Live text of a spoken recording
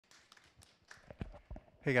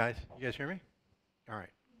Hey guys, you guys hear me? All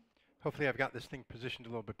right. Hopefully I've got this thing positioned a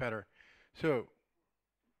little bit better. So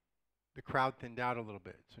the crowd thinned out a little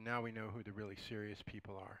bit. So now we know who the really serious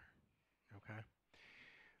people are. Okay.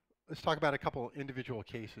 Let's talk about a couple individual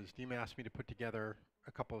cases. Dima asked me to put together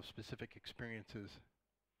a couple of specific experiences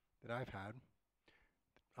that I've had.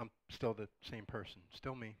 I'm still the same person,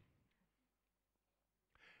 still me.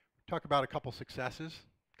 Talk about a couple successes,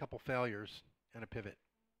 a couple failures, and a pivot.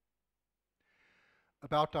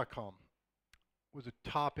 About.com was a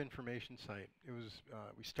top information site. It was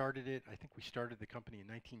we started it. I think we started the company in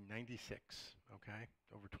 1996. Okay,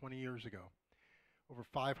 over 20 years ago. Over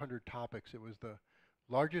 500 topics. It was the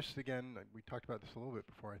largest. Again, we talked about this a little bit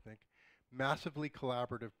before. I think massively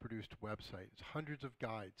collaborative produced website. It's hundreds of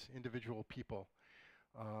guides, individual people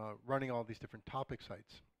running all these different topic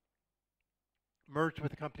sites. Merged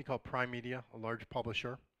with a company called Prime Media, a large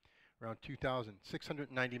publisher, around 2000,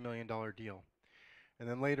 $690 million deal. And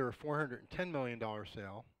then later a $410 million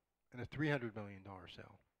sale and a $300 million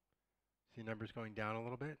sale. See numbers going down a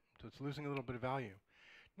little bit? So it's losing a little bit of value.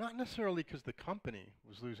 Not necessarily because the company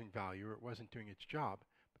was losing value or it wasn't doing its job,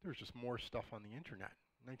 but there was just more stuff on the internet.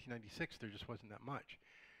 In 1996, there just wasn't that much.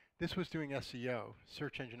 This was doing SEO,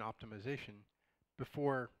 search engine optimization,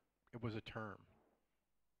 before it was a term.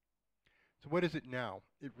 So what is it now?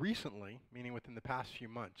 It recently, meaning within the past few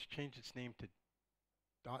months, changed its name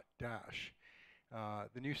to .dash.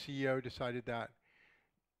 The new CEO decided that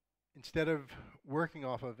instead of working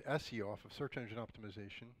off of SEO, off of search engine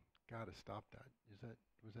optimization, gotta stop that.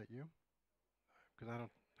 Was that you? Because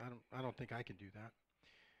I don't think I can do that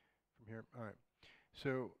from here. All right.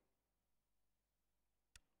 So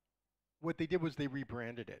what they did was they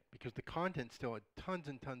rebranded it because the content still had tons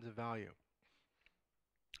and tons of value.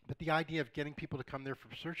 But the idea of getting people to come there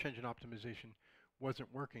for search engine optimization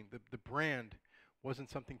wasn't working. The brand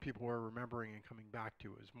wasn't something people were remembering and coming back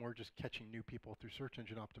to. It was more just catching new people through search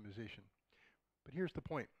engine optimization. But here's the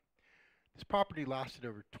point. This property lasted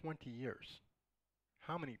over 20 years.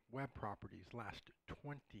 How many web properties last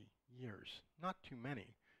 20 years? Not too many,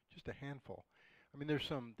 just a handful. I mean, there's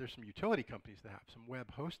some utility companies that have, some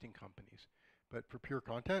web hosting companies, but for pure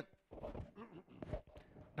content,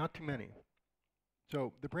 not too many.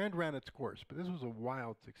 So the brand ran its course, but this was a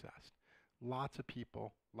wild success. Lots of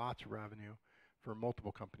people, lots of revenue for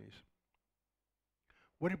multiple companies.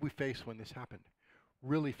 What did we face when this happened?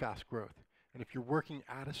 Really fast growth. And if you're working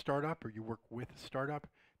at a startup or you work with a startup,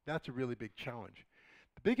 that's a really big challenge.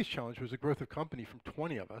 The biggest challenge was the growth of company from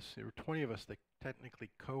 20 of us. There were 20 of us that technically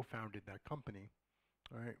co-founded that company.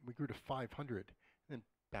 All right, we grew to 500 and then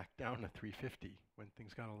back down to 350 when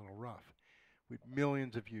things got a little rough. We had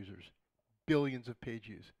millions of users, billions of page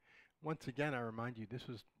views. Once again, I remind you, this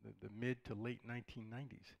was the mid to late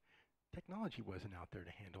 1990s. Technology wasn't out there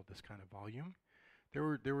to handle this kind of volume.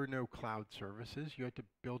 There were no cloud services. You had to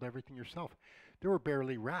build everything yourself. There were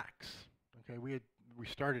barely racks. Okay, we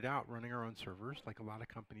started out running our own servers like a lot of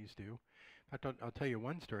companies do. In fact, I'll tell you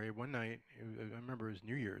one story. One night, I remember it was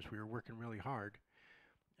New Year's. We were working really hard,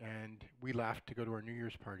 and we left to go to our New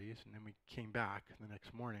Year's parties, and then we came back the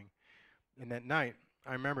next morning. And that night,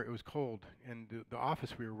 I remember it was cold, and the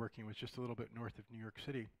office we were working was just a little bit north of New York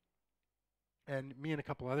City. And me and a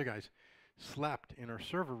couple other guys slept in our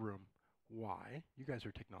server room. Why? You guys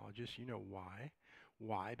are technologists. You know why.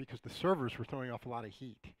 Why? Because the servers were throwing off a lot of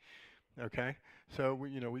heat. Okay? So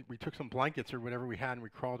we took some blankets or whatever we had and we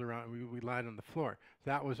crawled around. We lied on the floor.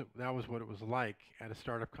 That was what it was like at a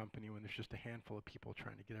startup company when there's just a handful of people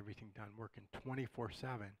trying to get everything done, working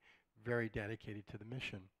 24/7, very dedicated to the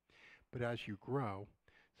mission. But as you grow,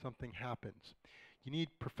 something happens. You need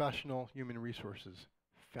professional human resources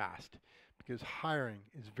fast because hiring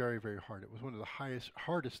is very, very hard. It was one of the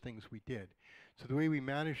hardest things we did. So the way we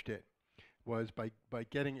managed it was by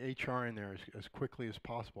getting HR in there as quickly as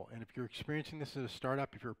possible. And if you're experiencing this as a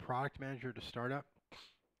startup, if you're a product manager at a startup,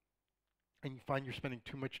 and you find you're spending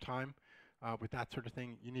too much time with that sort of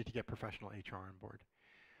thing, you need to get professional HR on board.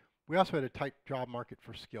 We also had a tight job market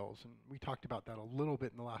for skills, and we talked about that a little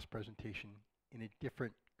bit in the last presentation in a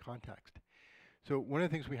different context. So one of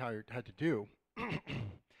the things we had to do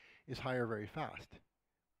is hire very fast.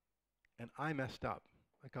 And I messed up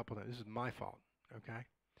a couple of times. This is my fault, okay?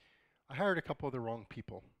 I hired a couple of the wrong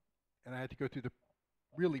people, and I had to go through the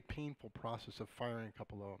really painful process of firing a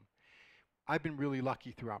couple of them. I've been really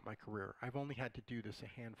lucky throughout my career. I've only had to do this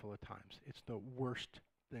a handful of times. It's the worst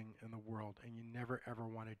thing in the world, and you never ever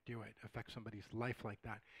want to do it, affect somebody's life like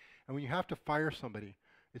that. And when you have to fire somebody,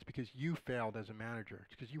 it's because you failed as a manager.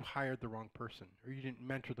 It's because you hired the wrong person, or you didn't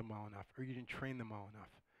mentor them well enough, or you didn't train them well enough.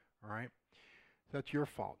 All right? So that's your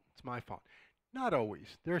fault. It's my fault. Not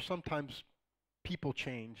always. There are sometimes people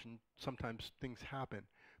change and sometimes things happen.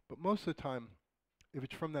 But most of the time, if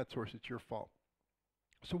it's from that source, it's your fault.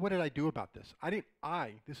 So what did I do about this?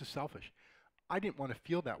 This is selfish. I didn't want to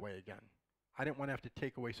feel that way again. I didn't want to have to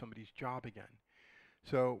take away somebody's job again.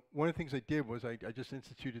 So one of the things I did was I just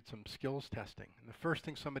instituted some skills testing. And the first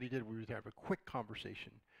thing somebody did was to have a quick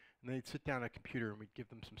conversation. And they'd sit down at a computer and we'd give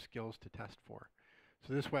them some skills to test for.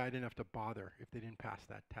 So this way I didn't have to bother if they didn't pass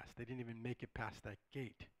that test. They didn't even make it past that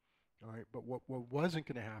gate. All right, but what wasn't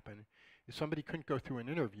going to happen is somebody couldn't go through an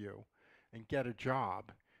interview and get a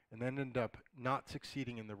job and then end up not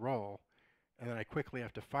succeeding in the role, and then I quickly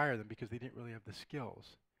have to fire them because they didn't really have the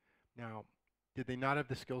skills. Now, did they not have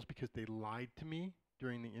the skills because they lied to me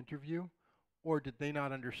during the interview, or did they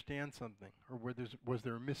not understand something, or was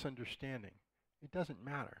there a misunderstanding? It doesn't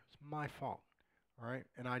matter. It's my fault, all right?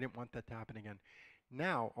 And I didn't want that to happen again.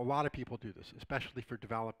 Now, a lot of people do this, especially for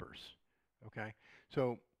developers, okay?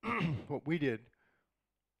 So what we did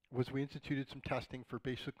was we instituted some testing for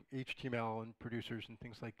basic HTML and producers and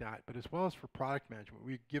things like that, but as well as for product management,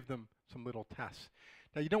 we give them some little tests.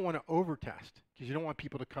 Now, you don't want to over-test, because you don't want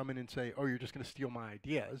people to come in and say, oh, you're just going to steal my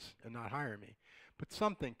ideas and not hire me, but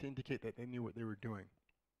something to indicate that they knew what they were doing.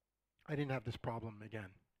 I didn't have this problem again,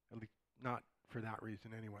 at least not for that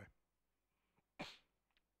reason anyway.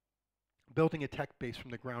 Building a tech base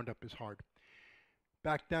from the ground up is hard.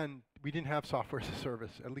 Back then, we didn't have software as a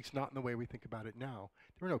service, at least not in the way we think about it now.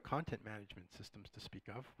 There were no content management systems to speak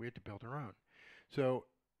of. We had to build our own. So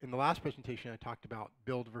in the last presentation, I talked about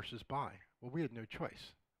build versus buy. Well, we had no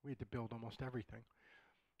choice. We had to build almost everything,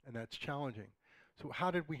 and that's challenging. So how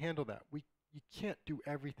did we handle that? You can't do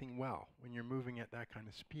everything well when you're moving at that kind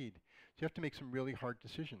of speed. So you have to make some really hard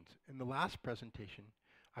decisions. In the last presentation,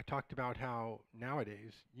 I talked about how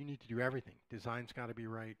nowadays you need to do everything. Design's got to be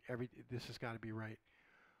right. This has got to be right.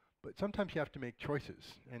 But sometimes you have to make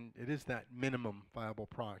choices, and it is that minimum viable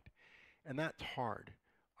product. And that's hard.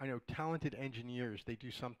 I know talented engineers, they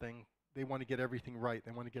do something, they want to get everything right,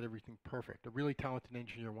 they want to get everything perfect. A really talented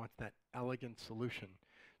engineer wants that elegant solution.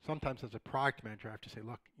 Sometimes as a product manager, I have to say,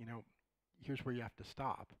 look, here's where you have to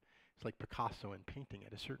stop. It's like Picasso and painting.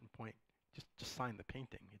 At a certain point, just sign the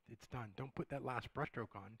painting. It's done. Don't put that last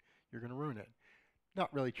brushstroke on. You're going to ruin it.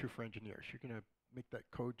 Not really true for engineers. You're going to make that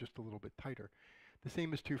code just a little bit tighter. The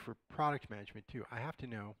same is true for product management too. I have to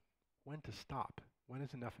know when to stop. When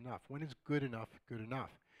is enough enough? When is good enough good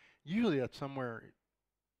enough? Usually that's somewhere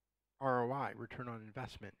ROI, return on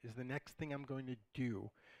investment. Is the next thing I'm going to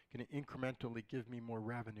do going to incrementally give me more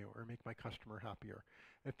revenue or make my customer happier?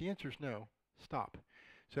 If the answer is no, stop.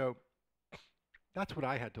 So that's what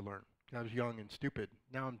I had to learn. I was young and stupid.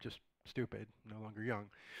 Now I'm just stupid, no longer young.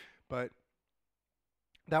 But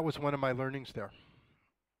that was one of my learnings there.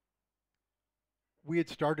 We had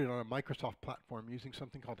started on a Microsoft platform using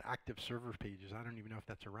something called active server pages. I don't even know if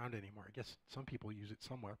that's around anymore. I guess some people use it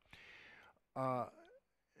somewhere.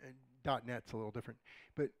 .NET's a little different.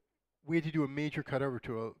 But we had to do a major cutover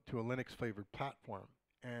to a Linux flavored platform.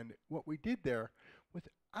 And what we did there was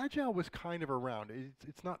Agile was kind of around.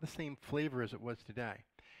 It's not the same flavor as it was today.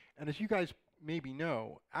 And as you guys maybe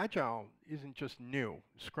know, Agile isn't just new.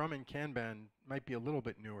 Scrum and Kanban might be a little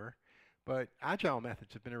bit newer, but Agile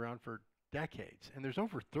methods have been around for decades, and there's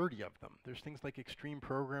over 30 of them. There's things like extreme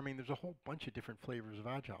programming. There's a whole bunch of different flavors of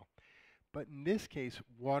Agile. But in this case,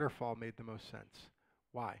 waterfall made the most sense.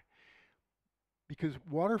 Why? Because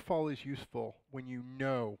waterfall is useful when you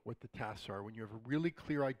know what the tasks are, when you have a really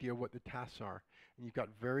clear idea of what the tasks are, and you've got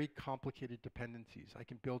very complicated dependencies. I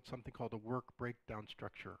can build something called a work breakdown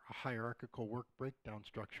structure, a hierarchical work breakdown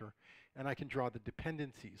structure, and I can draw the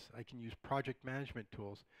dependencies. I can use project management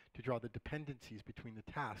tools to draw the dependencies between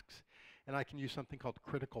the tasks, and I can use something called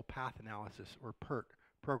critical path analysis, or PERT,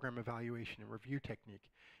 program evaluation and review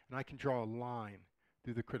technique, and I can draw a line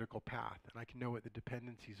through the critical path, and I can know what the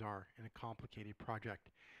dependencies are in a complicated project.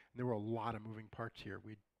 And there were a lot of moving parts here.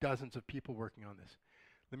 We had dozens of people working on this.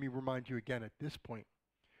 Let me remind you again, at this point,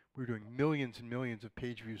 we were doing millions and millions of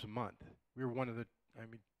page views a month. We were one of the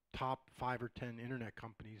top 5 or 10 internet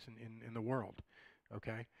companies in the world,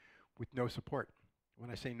 okay, with no support. When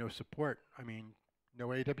I say no support, I mean no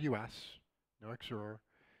AWS, no Xor,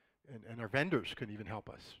 and our vendors couldn't even help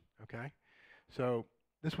us, okay? So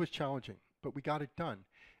this was challenging, but we got it done.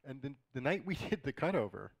 And then the night we did the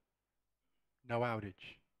cutover, no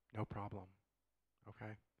outage, no problem,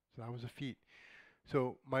 okay? So that was a feat.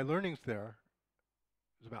 So my learnings there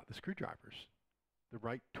was about the screwdrivers, the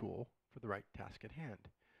right tool for the right task at hand.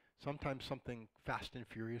 Sometimes something fast and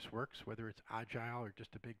furious works, whether it's agile or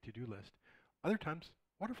just a big to-do list. Other times,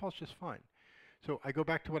 waterfall's just fine. So I go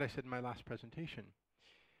back to what I said in my last presentation.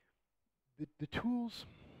 The tools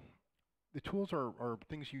The tools are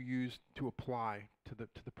things you use to apply to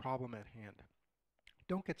the problem at hand.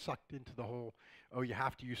 Don't get sucked into the whole, oh, you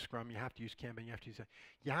have to use Scrum, you have to use Kanban, you have to use that.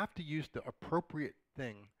 You have to use the appropriate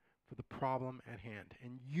thing for the problem at hand,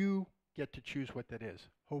 and you get to choose what that is,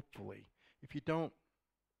 hopefully. If you don't,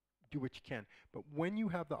 do what you can. But when you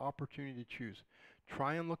have the opportunity to choose,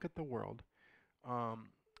 try and look at the world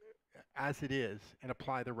as it is and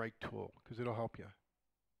apply the right tool, because it'll help you.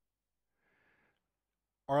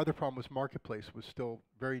 Our other problem was marketplace was still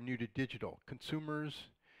very new to digital. Consumers,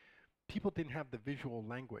 people didn't have the visual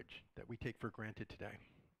language that we take for granted today,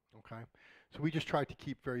 okay? So we just tried to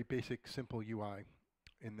keep very basic, simple UI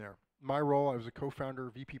in there. My role, I was a co-founder,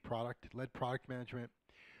 VP product, led product management.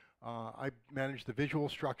 I managed the visual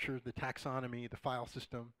structure, the taxonomy, the file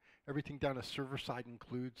system, everything down to server-side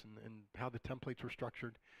includes and how the templates were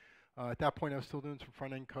structured. At that point, I was still doing some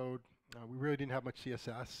front-end code. We really didn't have much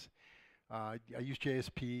CSS. I used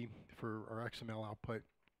JSP for our XML output.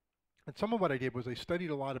 And some of what I did was I studied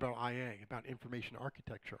a lot about IA, about information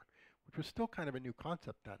architecture, which was still kind of a new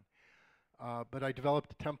concept then. But I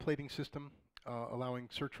developed a templating system allowing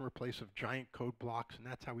search and replace of giant code blocks, and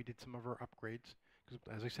that's how we did some of our upgrades. Because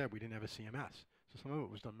as I said, we didn't have a CMS, so some of it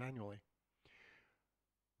was done manually.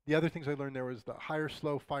 The other things I learned there was the hire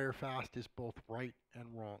slow, fire fast is both right and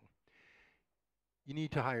wrong. You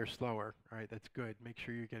need to hire slower, all right, that's good. Make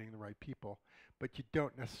sure you're getting the right people. But you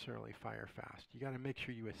don't necessarily fire fast. You got to make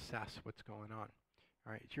sure you assess what's going on.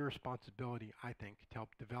 All right, it's your responsibility, I think, to help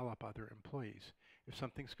develop other employees. If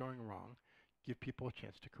something's going wrong, give people a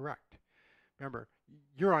chance to correct. Remember,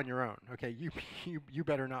 you're on your own, okay? You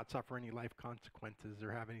better not suffer any life consequences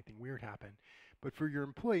or have anything weird happen. But for your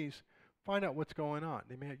employees, find out what's going on.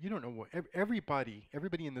 You don't know what, everybody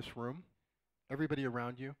in this room, everybody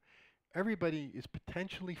around you, everybody is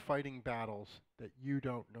potentially fighting battles that you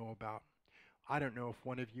don't know about. I don't know if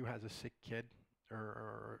one of you has a sick kid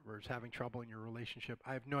or is having trouble in your relationship.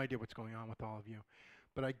 I have no idea what's going on with all of you.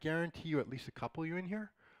 But I guarantee you at least a couple of you in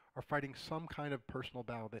here are fighting some kind of personal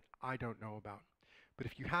battle that I don't know about. But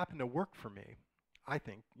if you happen to work for me, I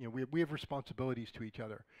think we have responsibilities to each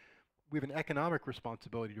other. We have an economic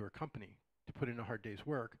responsibility to our company to put in a hard day's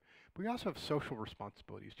work, but we also have social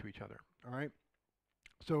responsibilities to each other, all right?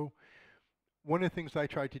 So one of the things I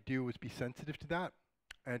tried to do was be sensitive to that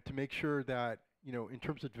and to make sure that, in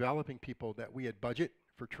terms of developing people, that we had budget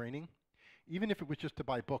for training, even if it was just to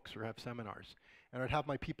buy books or have seminars. And I'd have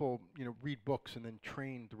my people, read books and then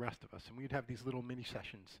train the rest of us. And we'd have these little mini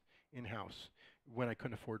sessions in-house when I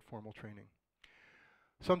couldn't afford formal training.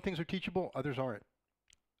 Some things are teachable, others aren't.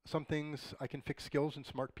 Some things I can fix skills and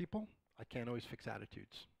smart people. I can't always fix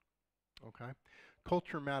attitudes, okay?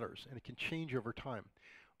 Culture matters, and it can change over time.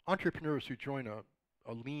 Entrepreneurs who join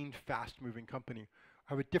a lean, fast-moving company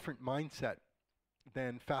have a different mindset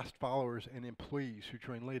than fast followers and employees who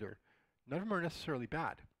join later. None of them are necessarily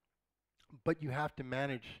bad, but you have to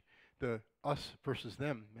manage the us versus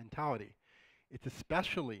them mentality. It's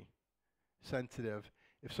especially sensitive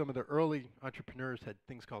if some of the early entrepreneurs had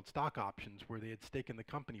things called stock options where they had stake in the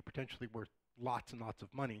company potentially worth lots and lots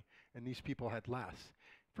of money, and these people had less.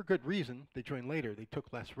 For good reason, they joined later, they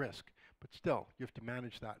took less risk, but still, you have to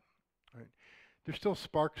manage that. Right? There's still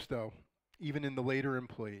sparks though, even in the later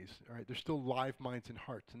employees. All right? There's still live minds and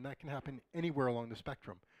hearts, and that can happen anywhere along the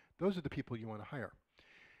spectrum. Those are the people you want to hire.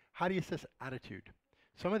 How do you assess attitude?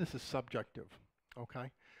 Some of this is subjective,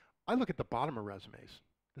 okay? I look at the bottom of resumes.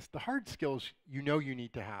 The hard skills you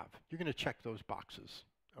need to have. You're going to check those boxes,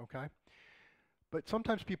 okay? But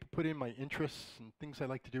sometimes people put in my interests and things I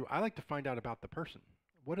like to do. I like to find out about the person.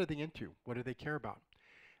 What are they into? What do they care about?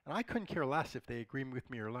 And I couldn't care less if they agree with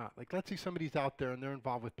me or not. Like, let's say somebody's out there and they're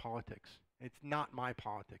involved with politics. It's not my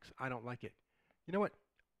politics. I don't like it. You know what?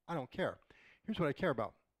 I don't care. Here's what I care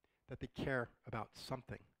about, that they care about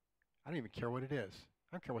something. I don't even care what it is.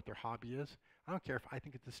 I don't care what their hobby is. I don't care if I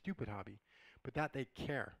think it's a stupid hobby, but that they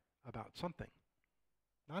care about something.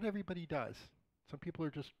 Not everybody does. Some people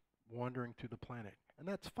are just wandering through the planet, and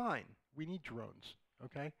that's fine. We need drones,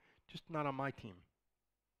 okay? Just not on my team.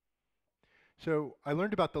 So I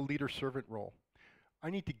learned about the leader-servant role.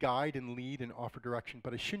 I need to guide and lead and offer direction,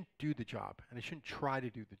 but I shouldn't do the job, and I shouldn't try to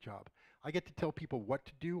do the job. I get to tell people what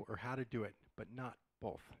to do or how to do it, but not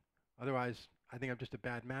both. Otherwise, I think I'm just a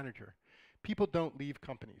bad manager. People don't leave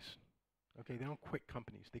companies, okay? They don't quit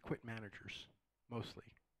companies. They quit managers, mostly.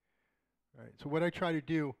 All right, so what I try to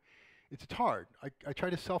do, it's hard. I try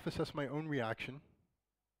to self-assess my own reaction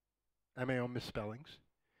and my own misspellings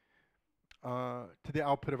to the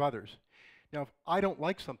output of others. Now, if I don't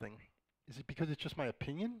like something, is it because it's just my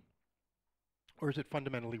opinion, or is it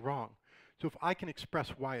fundamentally wrong? So if I can express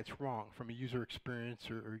why it's wrong from a user experience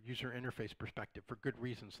or user interface perspective for good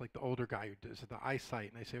reasons, like the older guy who does the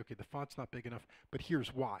eyesight, and I say, okay, the font's not big enough, but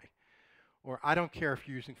here's why. Or I don't care if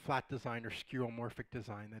you're using flat design or skeuomorphic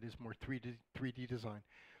design, that is more 3D design.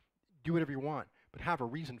 Do whatever you want, but have a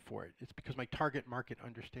reason for it. It's because my target market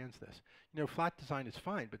understands this. You know, flat design is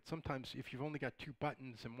fine, but sometimes if you've only got 2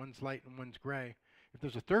 buttons and one's light and one's gray, if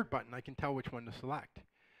there's a third button, I can tell which one to select.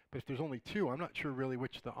 But if there's only 2, I'm not sure really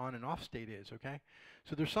which the on and off state is, okay?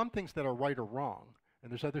 So there's some things that are right or wrong,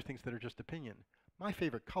 and there's other things that are just opinion. My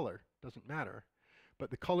favorite color doesn't matter, but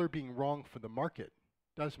the color being wrong for the market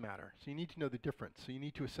does matter. So you need to know the difference. So you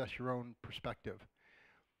need to assess your own perspective.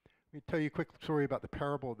 Let me tell you a quick story about the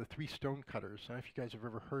parable of the 3 stone cutters. I don't know if you guys have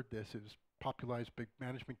ever heard this. It was popularized by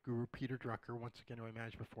management guru Peter Drucker, once again, who I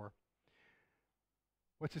managed before.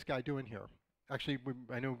 What's this guy doing here? Actually,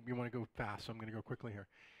 I know you want to go fast, so I'm going to go quickly here.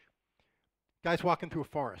 Guy's walking through a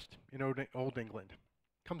forest in old England.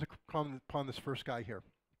 Comes upon this first guy here.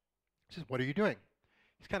 He says, "What are you doing?"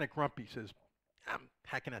 He's kind of grumpy. He says, "I'm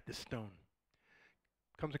hacking at this stone."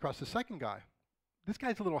 Comes across the second guy. This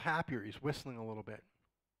guy's a little happier. He's whistling a little bit.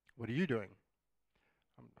 "What are you doing?"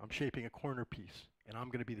 I'm shaping a corner piece, and I'm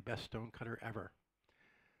going to be the best stone cutter ever."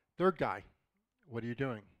 Third guy, "What are you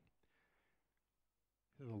doing?"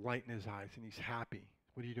 There's a light in his eyes, and he's happy.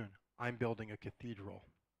 "What are you doing?" "I'm building a cathedral."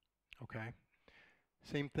 Okay?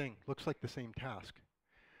 Same thing. Looks like the same task.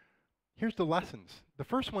 Here's the lessons. The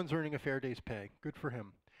first one's earning a fair day's pay. Good for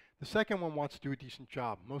him. The second one wants to do a decent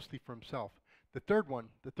job, mostly for himself. The third one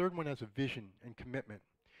has a vision and commitment.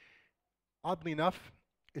 Oddly enough,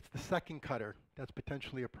 it's the second cutter that's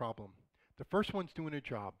potentially a problem. The first one's doing a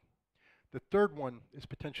job. The third one is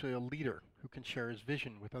potentially a leader who can share his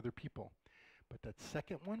vision with other people. But that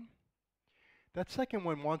second one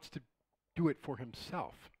wants to do it for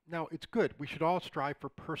himself. Now, it's good. We should all strive for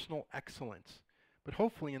personal excellence, but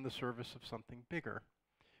hopefully in the service of something bigger.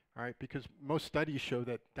 All right, because most studies show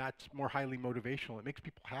that that's more highly motivational. It makes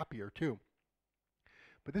people happier too.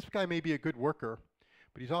 But this guy may be a good worker,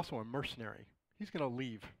 but he's also a mercenary. He's going to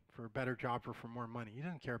leave for a better job or for more money. He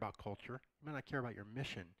doesn't care about culture. He might not care about your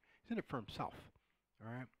mission. He's in it for himself.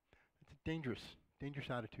 All right? It's a dangerous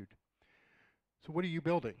attitude. So what are you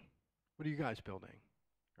building? What are you guys building?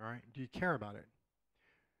 All right? Do you care about it?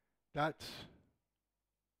 That's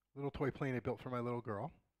a little toy plane I built for my little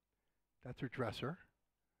girl. That's her dresser.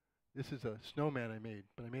 This is a snowman I made,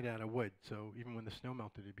 but I made it out of wood, so even when the snow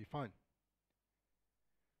melted, it'd be fun.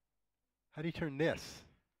 How do you turn this,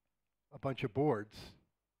 a bunch of boards,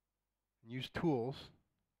 and use tools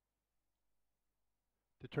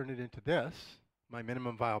to turn it into this, my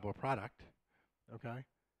minimum viable product, okay?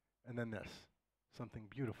 And then this, something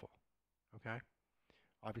beautiful, okay?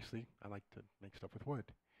 Obviously, I like to make stuff with wood.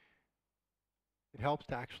 It helps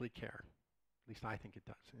to actually care. At least I think it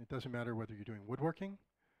does. And it doesn't matter whether you're doing woodworking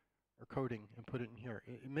or coding and put it in here.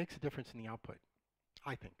 It makes a difference in the output,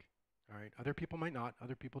 I think. All right. Other people might not.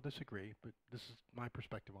 Other people disagree, but this is my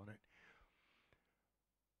perspective on it.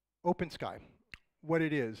 Open Sky. What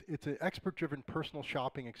it is, it's an expert-driven personal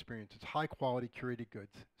shopping experience. It's high-quality curated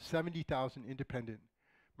goods. 70,000 independent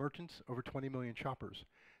merchants, over 20 million shoppers.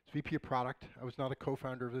 It's VP of product. I was not a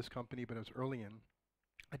co-founder of this company, but I was early in.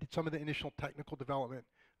 I did some of the initial technical development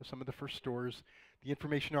of some of the first stores, the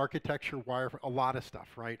information architecture, a lot of stuff,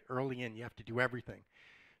 right? Early in, you have to do everything.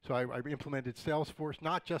 So I implemented Salesforce,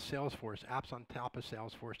 not just Salesforce, apps on top of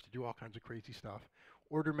Salesforce to do all kinds of crazy stuff.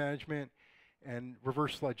 Order management and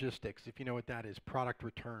reverse logistics, if you know what that is, product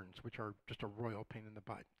returns, which are just a royal pain in the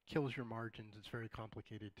butt. Kills your margins, it's very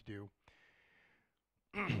complicated to do.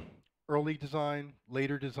 Early design,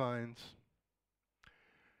 later designs.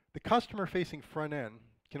 The customer-facing front end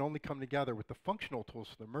can only come together with the functional tools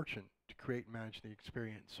for the merchant to create and manage the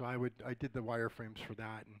experience. So I did the wireframes for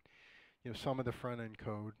that and some of the front end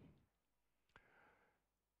code.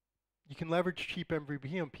 You can leverage cheap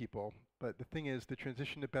MVP on people, but the thing is the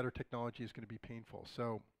transition to better technology is going to be painful.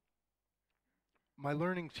 So my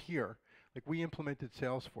learnings here, like we implemented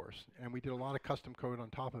Salesforce and we did a lot of custom code on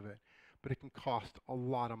top of it, but it can cost a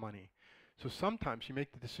lot of money. So sometimes you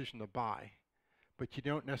make the decision to buy, but you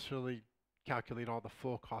don't necessarily calculate all the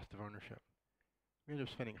full cost of ownership. We ended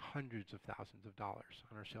up spending hundreds of thousands of dollars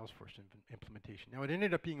on our Salesforce implementation. Now it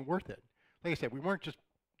ended up being worth it. Like I said, we weren't just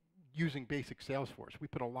using basic Salesforce. We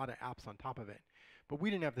put a lot of apps on top of it, but we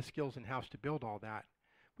didn't have the skills in-house to build all that.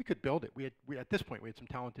 We could build it. At this point, we had some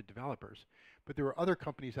talented developers, but there were other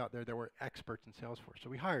companies out there that were experts in Salesforce. So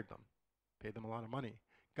we hired them, paid them a lot of money,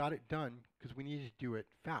 got it done because we needed to do it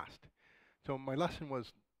fast. So my lesson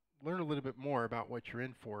was learn a little bit more about what you're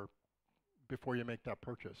in for before you make that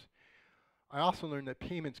purchase. I also learned that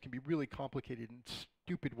payments can be really complicated in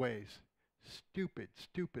stupid ways. Stupid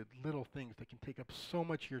little things that can take up so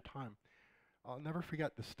much of your time. I'll never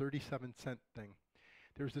forget this 37-cent thing.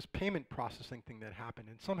 There was this payment processing thing that happened,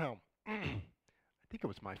 and somehow, I think it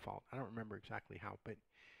was my fault. I don't remember exactly how, but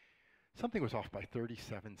something was off by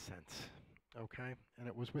 37 cents, okay? And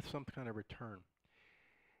it was with some kind of return.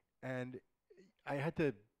 And I had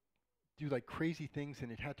to do like crazy things,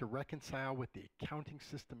 and it had to reconcile with the accounting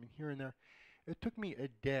system and here and there. It took me a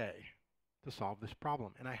day to solve this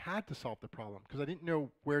problem, and I had to solve the problem because I didn't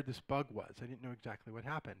know where this bug was. I didn't know exactly what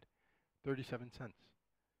happened. 37 cents.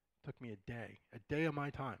 Took me a day of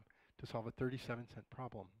my time to solve a 37-cent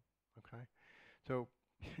problem, okay? So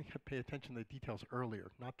you got to pay attention to the details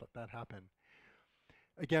earlier, not that that happened.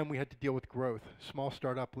 Again, we had to deal with growth, small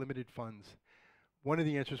startup, limited funds. One of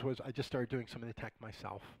the answers was I just started doing some of the tech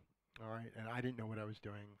myself, all right? And I didn't know what I was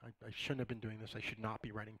doing. I shouldn't have been doing this. I should not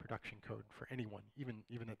be writing production code for anyone, even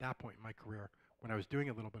at that point in my career when I was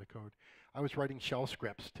doing a little bit of code. I was writing shell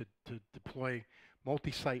scripts to deploy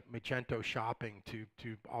multi-site Magento shopping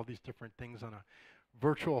to all these different things on a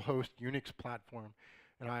virtual host Unix platform.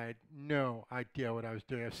 And I had no idea what I was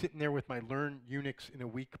doing. I was sitting there with my Learn Unix in a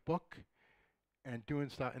Week book and doing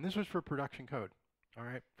stuff. And this was for production code, all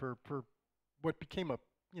right, for what became a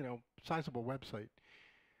sizable website.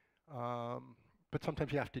 But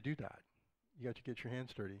sometimes you have to do that. You got to get your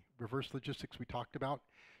hands dirty. Reverse logistics we talked about.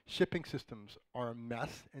 Shipping systems are a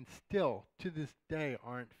mess and still to this day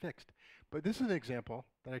aren't fixed. But this is an example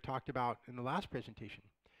that I talked about in the last presentation.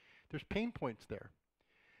 There's pain points there,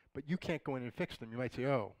 but you can't go in and fix them. You might say,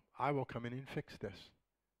 oh, I will come in and fix this,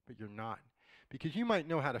 but you're not. Because you might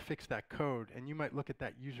know how to fix that code, and you might look at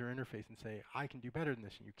that user interface and say, I can do better than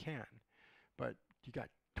this, and you can. But you got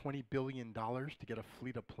 $20 billion to get a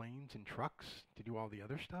fleet of planes and trucks to do all the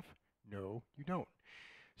other stuff? No, you don't.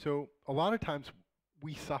 So a lot of times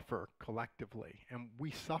we suffer collectively, and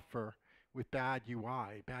we suffer with bad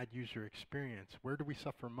UI, bad user experience. Where do we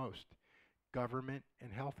suffer most? Government and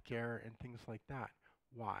healthcare and things like that.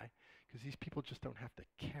 Why? Because these people just don't have to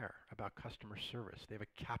care about customer service. They have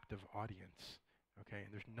a captive audience, okay?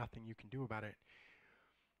 And there's nothing you can do about it.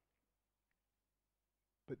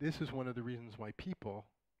 But this is one of the reasons why people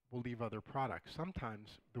will leave other products.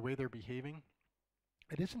 Sometimes the way they're behaving,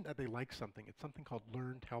 it isn't that they like something. It's something called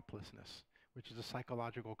learned helplessness, which is a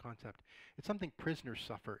psychological concept. It's something prisoners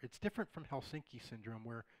suffer. It's different from Helsinki syndrome,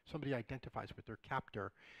 where somebody identifies with their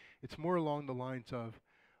captor. It's more along the lines of,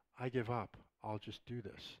 I give up, I'll just do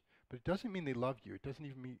this. But it doesn't mean they love you. It doesn't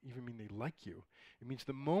even mean they like you. It means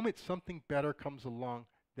the moment something better comes along,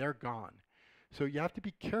 they're gone. So you have to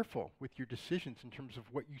be careful with your decisions in terms of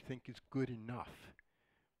what you think is good enough,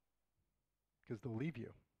 because they'll leave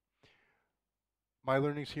you. My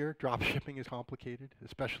learnings here, drop shipping is complicated,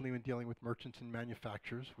 especially when dealing with merchants and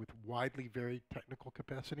manufacturers with widely varied technical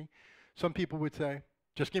capacity. Some people would say,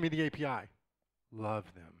 just give me the API. Love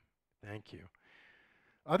them. Thank you.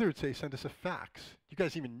 Others would say, send us a fax. You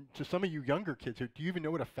guys even, to some of you younger kids here, do you even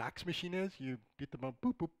know what a fax machine is? You beat them up,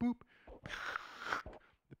 boop, boop, boop.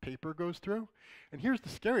 The paper goes through. And here's the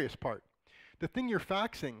scariest part. The thing you're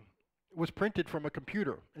faxing was printed from a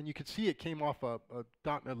computer, and you could see it came off a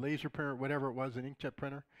laser printer, whatever it was, an inkjet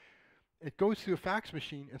printer. It goes through a fax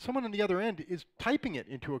machine, and someone on the other end is typing it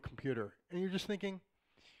into a computer. And you're just thinking,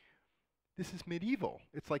 this is medieval.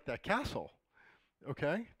 It's like that castle,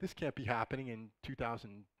 okay? This can't be happening in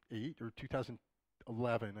 2008 or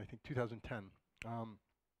 2011, I think 2010,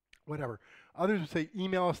 whatever. Others would say,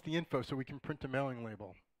 email us the info so we can print a mailing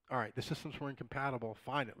label. All right, the systems were incompatible.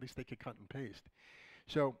 Fine, at least they could cut and paste.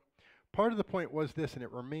 So part of the point was this, and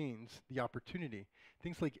it remains the opportunity.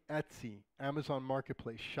 Things like Etsy, Amazon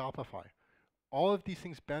Marketplace, Shopify, all of these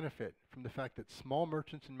things benefit from the fact that small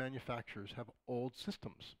merchants and manufacturers have old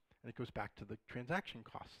systems. And it goes back to the transaction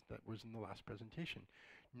costs that was in the last presentation.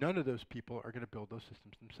 None of those people are going to build those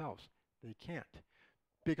systems themselves. They can't.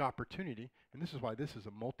 Big opportunity, and this is why this is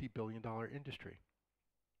a multi-billion-dollar industry.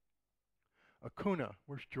 Acuna,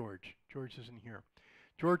 where's George? George isn't here.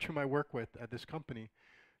 George, whom I work with at this company,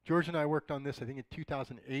 George and I worked on this, I think, in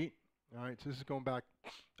 2008. All right, so this is going back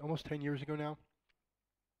almost 10 years ago now.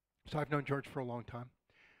 So I've known George for a long time.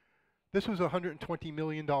 This was a $120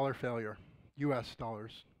 million failure, US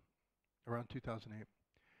dollars, around 2008.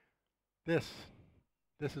 This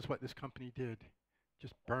is what this company did,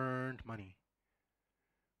 just burned money.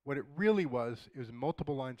 What it really was, it was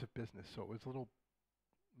multiple lines of business, so it was a little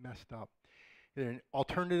messed up. An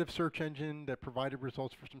alternative search engine that provided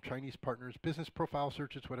results for some Chinese partners, business profile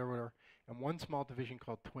searches, whatever, and one small division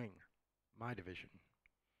called Twing, my division.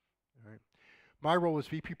 All right. My role was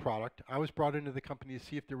VP product. I was brought into the company to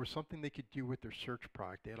see if there was something they could do with their search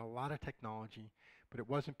product. They had a lot of technology, but it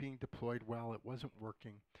wasn't being deployed well. It wasn't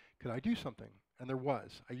working. Could I do something? And there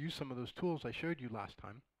was. I used some of those tools I showed you last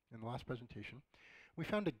time in the last presentation. We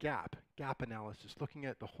found a gap analysis, looking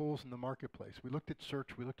at the holes in the marketplace. We looked at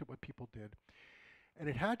search. We looked at what people did. And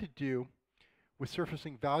it had to do with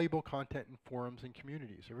surfacing valuable content in forums and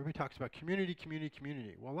communities. Everybody talks about community, community,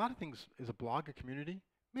 community. Well, a lot of things, is a blog a community?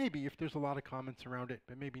 Maybe if there's a lot of comments around it,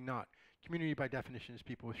 but maybe not. Community by definition is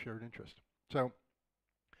people with shared interest. So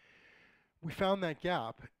we found that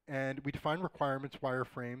gap and we defined requirements,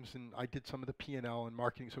 wireframes, and I did some of the P&L and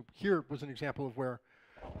marketing. So here was an example of where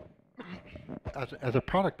as a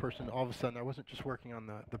product person, all of a sudden I wasn't just working on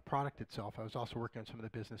the product itself, I was also working on some of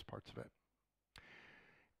the business parts of it.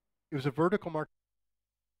 It was a vertical market.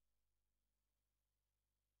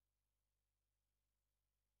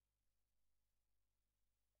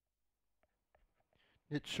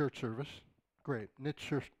 Niche search service. Great.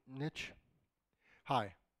 Niche.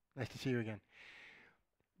 Hi. Nice to see you again.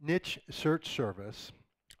 Niche search service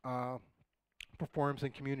for forums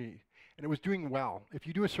and community. And it was doing well. If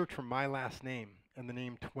you do a search for my last name and the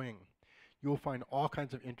name Twing, you will find all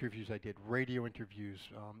kinds of interviews I did, radio interviews,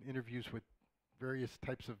 interviews with various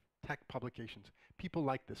types of tech publications. People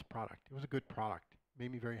liked this product. It was a good product.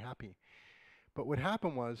 Made me very happy. But what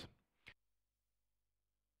happened was,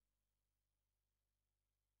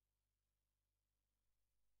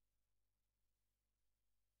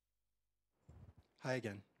 hi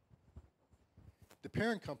again. The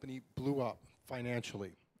parent company blew up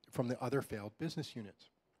financially from the other failed business units.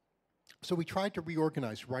 So we tried to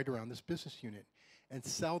reorganize right around this business unit and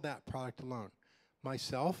sell that product alone.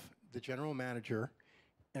 Myself, the general manager,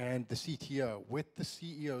 and the CTO, with the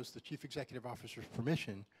CEO's, the chief executive officer's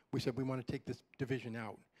permission, we said we want to take this division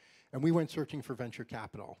out. And we went searching for venture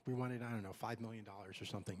capital. We wanted, I don't know, $5 million or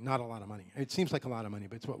something. Not a lot of money. It seems like a lot of money,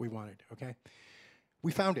 but it's what we wanted, okay?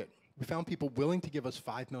 We found it. We found people willing to give us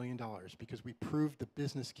 $5 million because we proved the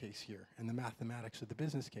business case here and the mathematics of the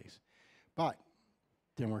business case. But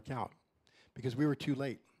it didn't work out because we were too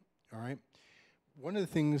late, all right? One of the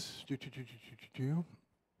things,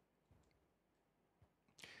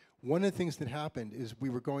 one of the things that happened is we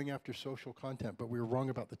were going after social content, but we were wrong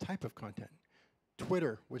about the type of content.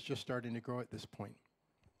 Twitter was just starting to grow at this point,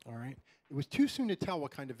 all right? It was too soon to tell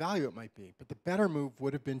what kind of value it might be, but the better move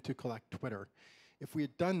would have been to collect Twitter. If we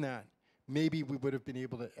had done that, maybe we would have been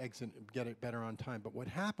able to exit and get it better on time. But what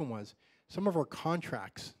happened was some of our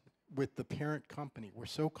contracts with the parent company were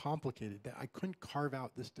so complicated that I couldn't carve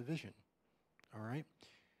out this division, all right?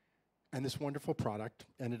 And this wonderful product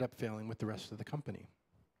ended up failing with the rest of the company.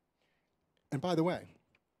 And by the way,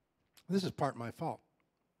 this is part my fault,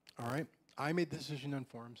 all right? I made the decision on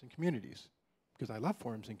forums and communities because I love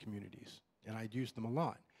forums and communities, and I'd used them a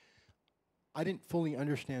lot. I didn't fully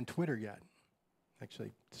understand Twitter yet.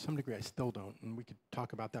 Actually, to some degree, I still don't, and we could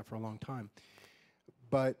talk about that for a long time.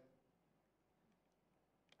 But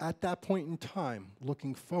at that point in time,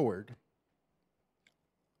 looking forward,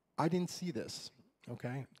 I didn't see this,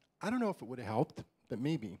 okay? I don't know if it would have helped, but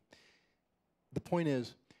maybe. The point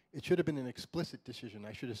is, it should have been an explicit decision.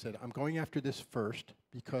 I should have said, I'm going after this first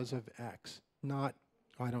because of X, not,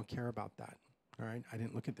 oh, I don't care about that, all right? I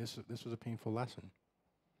didn't look at this. This was a painful lesson.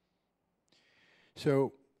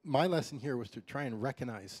 So my lesson here was to try and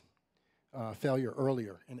recognize failure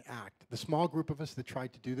earlier and act. The small group of us that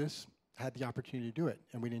tried to do this had the opportunity to do it,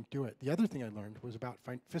 and we didn't do it. The other thing I learned was about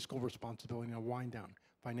fiscal responsibility and a wind down,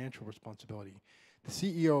 financial responsibility. The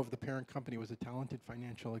CEO of the parent company was a talented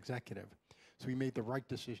financial executive, so he made the right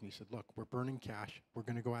decision. He said, look, we're burning cash. We're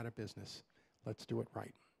going to go out of business. Let's do it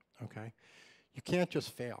right, okay? You can't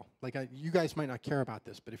just fail. Like, you guys might not care about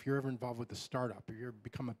this, but if you're ever involved with a startup or you're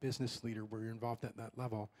become a business leader where you're involved at that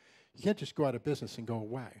level, you can't just go out of business and go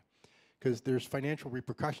away because there's financial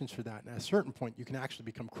repercussions for that. And at a certain point, you can actually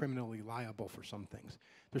become criminally liable for some things.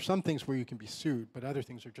 There's some things where you can be sued, but other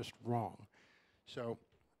things are just wrong. So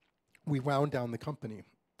we wound down the company.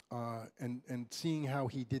 And seeing how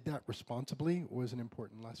he did that responsibly was an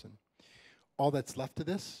important lesson. All that's left of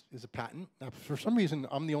this is a patent. Now, for some reason,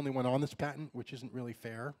 I'm the only one on this patent, which isn't really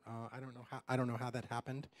fair. I don't know how that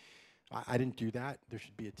happened. I didn't do that. There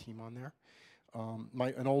should be a team on there.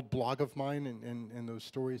 An old blog of mine and those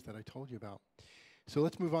stories that I told you about. So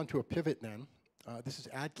let's move on to a pivot then. This is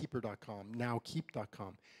adkeeper.com,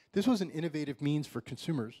 nowkeep.com. This was an innovative means for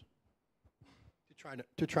consumers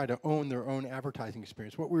to try to own their own advertising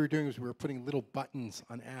experience. What we were doing is we were putting little buttons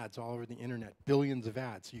on ads all over the internet, billions of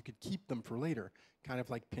ads, so you could keep them for later, kind of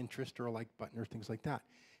like Pinterest or a like button or things like that.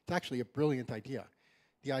 It's actually a brilliant idea.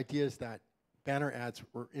 The idea is that banner ads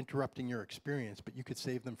were interrupting your experience, but you could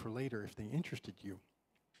save them for later if they interested you.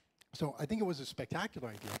 So I think it was a spectacular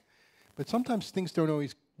idea, but sometimes things don't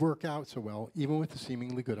always work out so well, even with a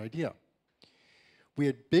seemingly good idea. We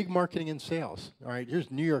had big marketing and sales. All right, here's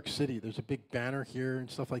New York City. There's a big banner here and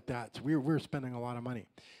stuff like that. So we were spending a lot of money.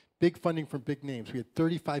 Big funding from big names. We had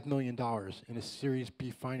 $35 million in a Series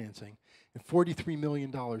B financing and $43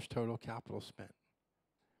 million total capital spent.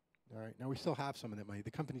 All right, now we still have some of that money.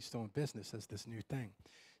 The company's still in business as this new thing.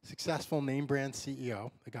 Successful name brand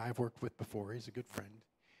CEO, a guy I've worked with before. He's a good friend.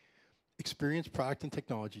 Experienced product and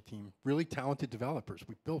technology team, really talented developers.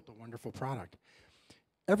 We built a wonderful product.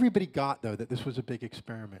 Everybody got, though, that this was a big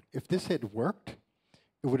experiment. If this had worked,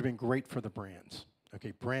 it would have been great for the brands.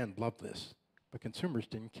 Okay, brand loved this, but consumers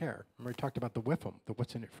didn't care. Remember, I talked about the WIFM, the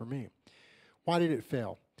what's in it for me. Why did it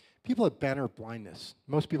fail? People have banner blindness.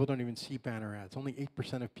 Most people don't even see banner ads. Only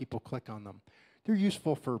 8% of people click on them. They're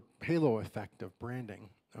useful for halo effect of branding,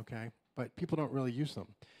 okay? But people don't really use them.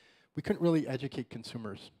 We couldn't really educate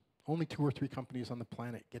consumers. Only 2 or 3 companies on the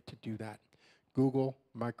planet get to do that. Google,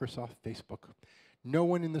 Microsoft, Facebook. No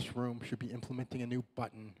one in this room should be implementing a new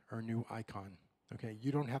button or a new icon, okay?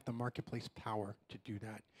 You don't have the marketplace power to do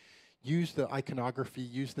that. Use the iconography,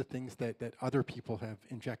 use the things that other people have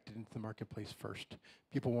injected into the marketplace first.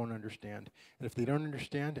 People won't understand. And if they don't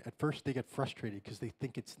understand, at first they get frustrated because they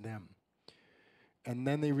think it's them. And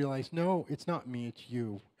then they realize, no, it's not me, it's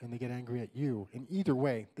you. And they get angry at you. And either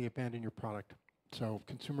way, they abandon your product. So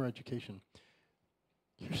consumer education.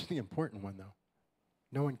 Here's the important one, though.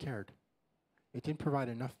 No one cared. It didn't provide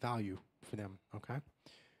enough value for them, okay?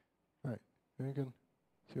 All right, very good.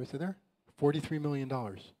 See what's there? $43 million.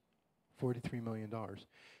 $43 million.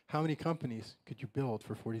 How many companies could you build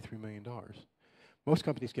for $43 million? Most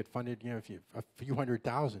companies get funded, you know, if you a few hundred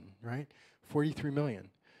thousand, right? 43 million.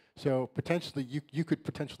 So potentially, you could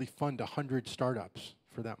potentially fund 100 startups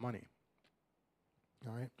for that money.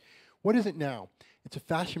 All right. What is it now? It's a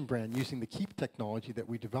fashion brand using the Keep technology that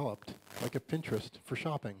we developed, like a Pinterest for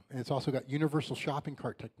shopping. And it's also got universal shopping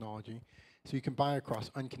cart technology, so you can buy across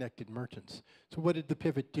unconnected merchants. So what did the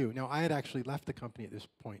pivot do? Now, I had actually left the company at this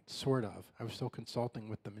point, sort of. I was still consulting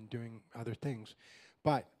with them and doing other things.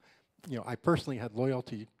 But, you know, I personally had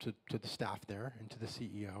loyalty to the staff there and to the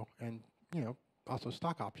CEO and, you know, also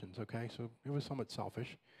stock options, okay? So it was somewhat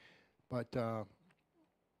selfish. But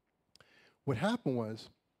what happened was,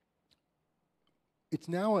 it's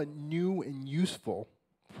now a new and useful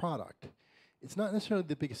product. It's not necessarily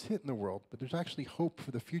the biggest hit in the world, but there's actually hope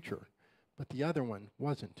for the future. But the other one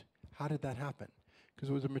wasn't. How did that happen? Because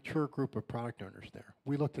it was a mature group of product owners there.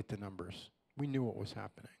 We looked at the numbers. We knew what was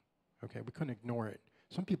happening. Okay, we couldn't ignore it.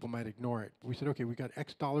 Some people might ignore it. We said, okay, we got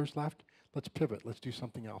X dollars left. Let's pivot. Let's do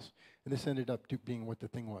something else. And this ended up being what the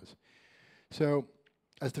thing was. So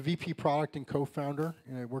as the VP product and co-founder,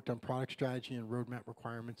 I worked on product strategy and roadmap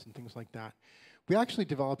requirements and things like that. We actually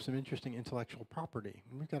developed some interesting intellectual property.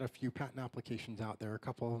 And we've got a few patent applications out there, a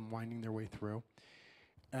couple of them winding their way through.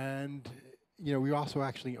 And you know, we also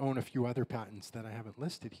actually own a few other patents that I haven't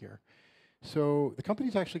listed here. So the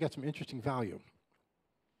company's actually got some interesting value.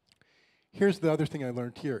 Here's the other thing I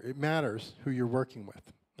learned here. It matters who you're working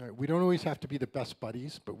with. All right, we don't always have to be the best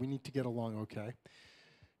buddies, but we need to get along okay.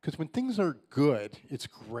 Because when things are good, it's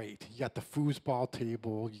great. You got the foosball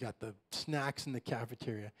table, you got the snacks in the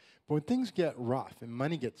cafeteria. But when things get rough and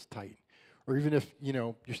money gets tight, or even if, you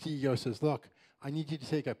know, your CEO says, look, I need you to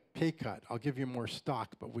take a pay cut. I'll give you more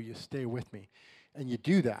stock, but will you stay with me? And you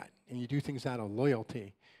do that, and you do things out of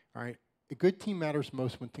loyalty, all right? A good team matters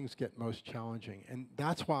most when things get most challenging. And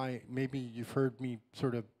that's why maybe you've heard me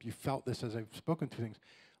sort of, you felt this as I've spoken through things.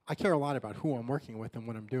 I care a lot about who I'm working with and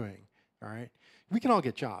what I'm doing, all right? We can all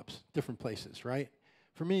get jobs, different places, right?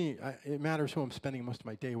 For me, it matters who I'm spending most of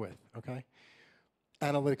my day with, okay?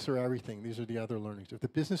 Analytics are everything. These are the other learnings. If the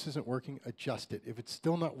business isn't working, adjust it. If it's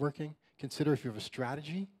still not working, consider if you have a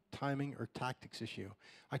strategy, timing, or tactics issue.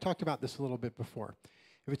 I talked about this a little bit before.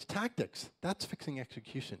 If it's tactics, that's fixing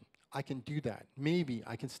execution. I can do that. Maybe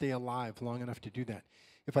I can stay alive long enough to do that.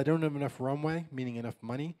 If I don't have enough runway, meaning enough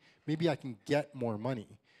money, maybe I can get more money,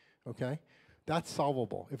 okay? That's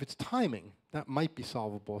solvable. If it's timing, that might be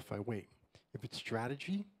solvable if I wait. If it's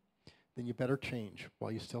strategy, then you better change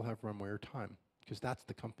while you still have runway or time, because that's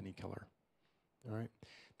the company killer, all right?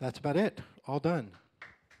 That's about it. All done.